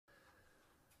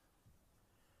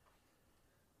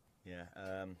Yeah,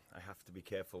 I have to be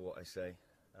careful what I say.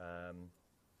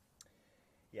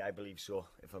 Yeah, I believe so,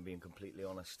 if I'm being completely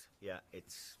honest. Yeah,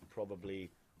 it's probably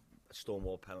a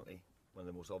stonewall penalty, one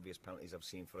of the most obvious penalties I've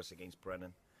seen for us against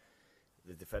Brennan.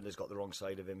 The defender's got the wrong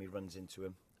side of him, he runs into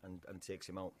him and takes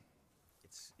him out.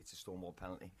 It's a stonewall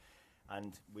penalty.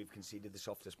 And we've conceded the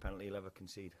softest penalty he'll ever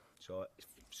concede. So it's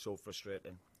so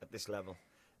frustrating. At this level,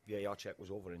 VAR check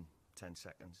was over in 10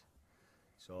 seconds.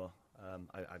 So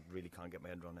I really can't get my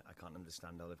head around it. I can't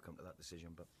understand how they've come to that decision.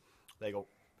 But there you go.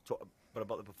 But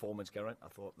about the performance, Geraint, I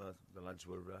thought the lads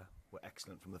were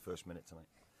excellent from the first minute tonight.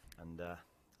 And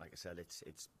like I said,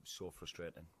 it's so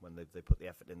frustrating when they put the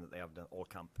effort in that they have done all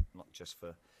camp, not just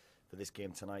for this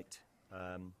game tonight.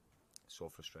 So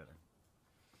frustrating.